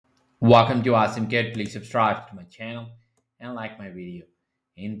Welcome to Awesome Kid. Please subscribe to my channel and like my video.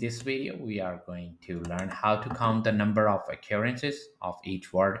 In this video, we are going to learn how to count the number of occurrences of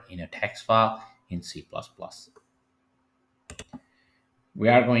each word in a text file in C++. We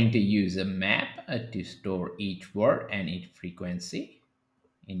are going to use a map to store each word and its frequency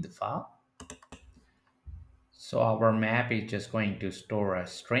in the file. So our map is just going to store a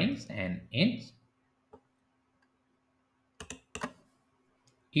strings and ints.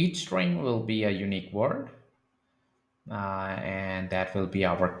 Each string will be a unique word, and that will be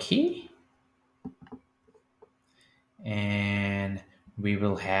our key. And we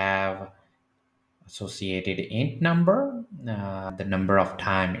will have associated int number, the number of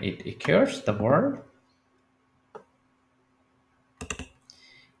time it occurs, the word.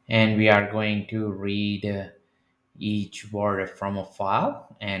 And we are going to read each word from a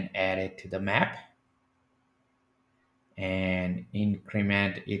file and add it to the map and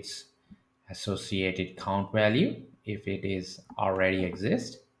increment its associated count value if it is already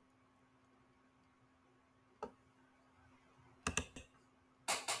exists.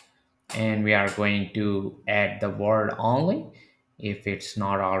 And we are going to add the word only if it's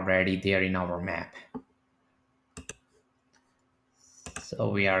not already there in our map. So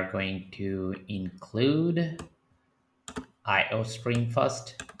we are going to include IO string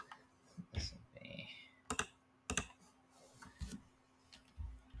first.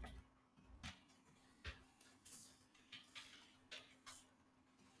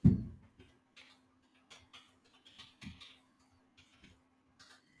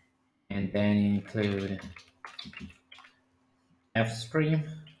 And then include F stream,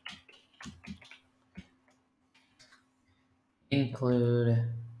 include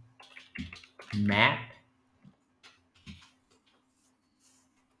map,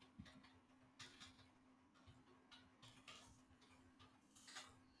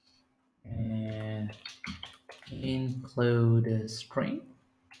 and include string.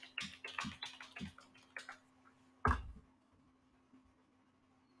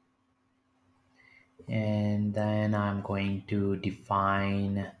 And then I'm going to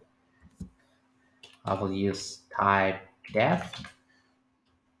define, I will use type def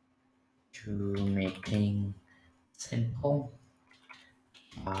to make things simple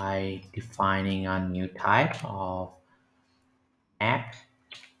by defining a new type of map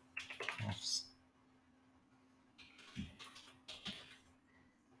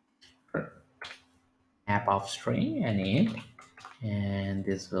of string and int, and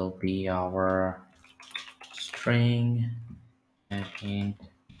this will be our string and int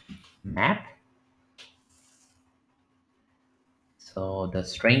map. So the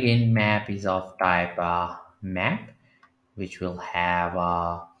string int map is of type map, which will have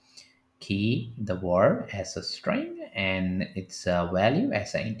a key, the word, as a string and its value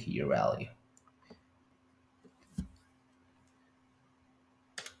as an integer value.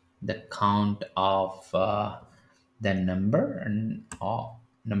 The count of the number and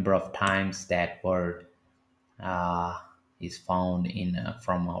number of times that word is found in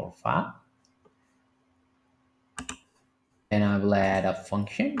from our file. Then I will add a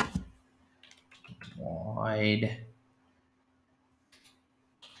function void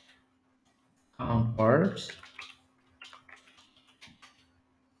count words,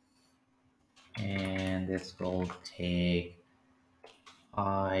 and this will take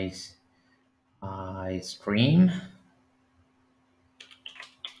I stream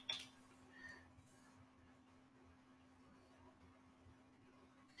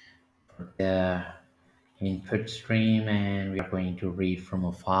for the input stream, and we are going to read from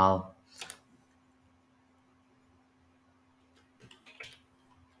a file.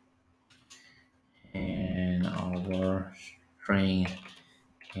 And our string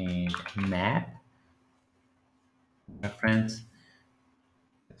and map reference,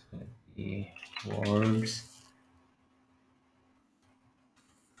 that's going to be words,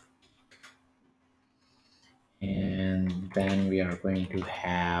 and then we are going to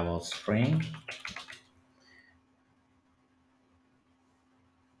have a string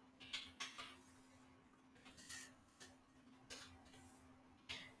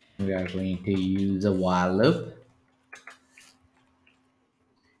we are going to use a while loop.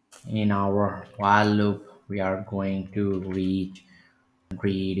 In our while loop, we are going to read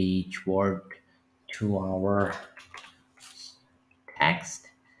each word to our text,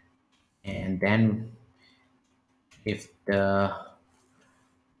 and then if the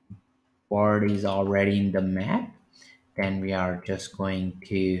word is already in the map, then we are just going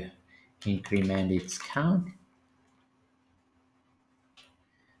to increment its count.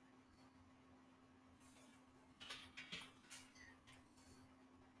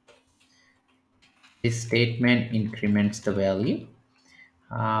 This statement increments the value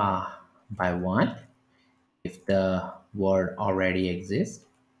by 1 if the word already exists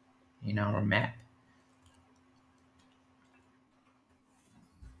in our map.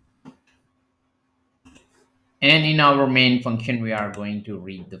 And in our main function, we are going to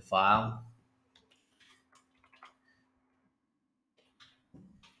read the file.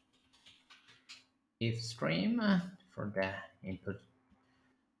 If stream for the input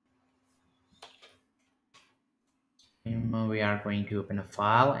stream, we are going to open a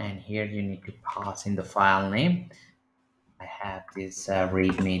file, and here you need to pass in the file name. I have this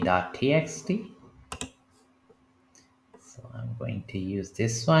readme.txt, so I'm going to use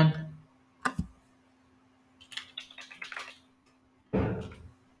this one.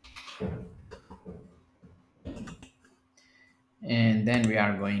 And then we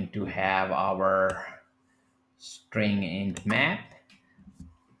are going to have our string int map.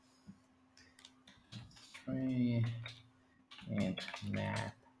 String int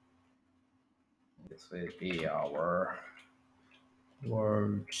map. This will be our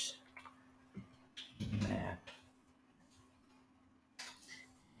words map.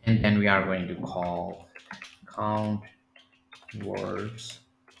 And then we are going to call count words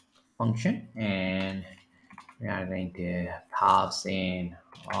function, and we are going to pass in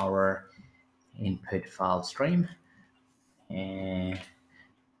our input file stream and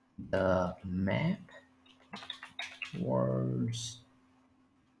the map words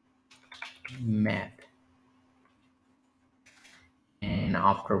map. And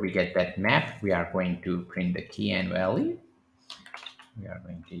after we get that map, we are going to print the key and value. We are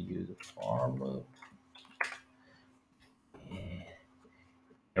going to use a for loop. And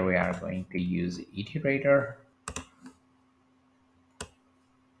here we are going to use iterator.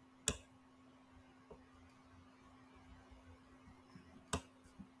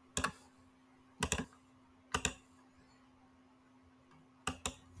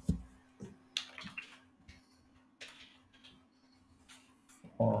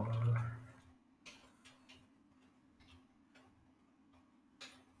 For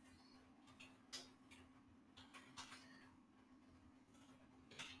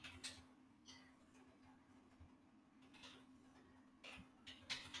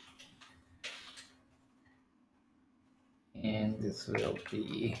and this will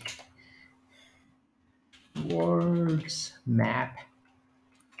be words map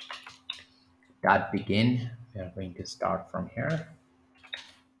dot begin. We are going to start from here,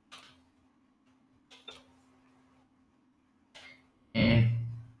 and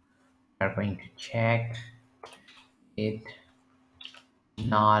we are going to check it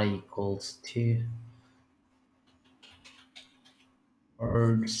not equals to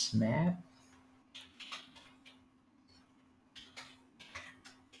words map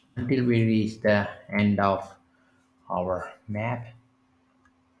until we reach the end of our map.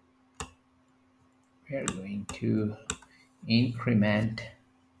 We are going to increment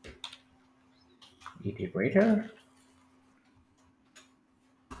iterator,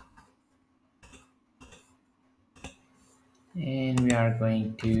 and we are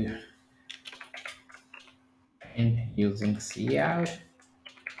going to print using cout.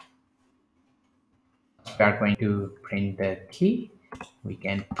 We are going to print the key. We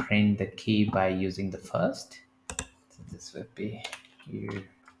can print the key by using the first. So this would be here,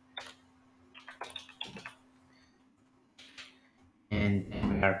 and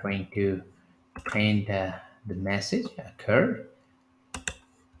then we are going to print the message occurred.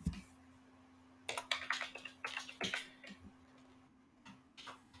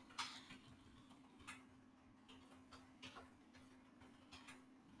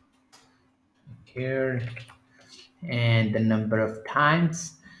 Here and the number of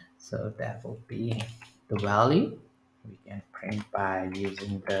times, so that will be the value. We can print by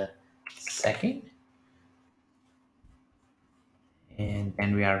using the second, and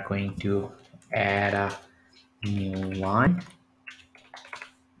then we are going to add a new line,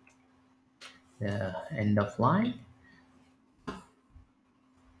 the end of line.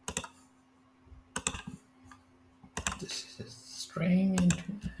 This is a string into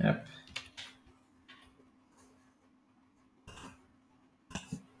map.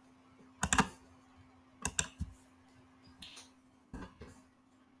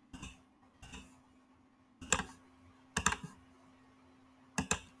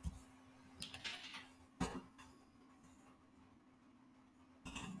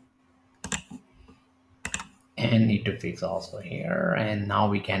 And need to fix also here, and now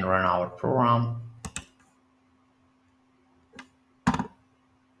we can run our program.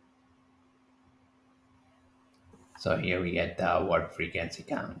 So here we get the word frequency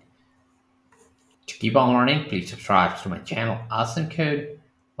count keep on learning. Please subscribe to my channel, Awesome Code.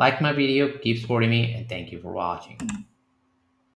 Like my video, keep supporting me, and thank you for watching.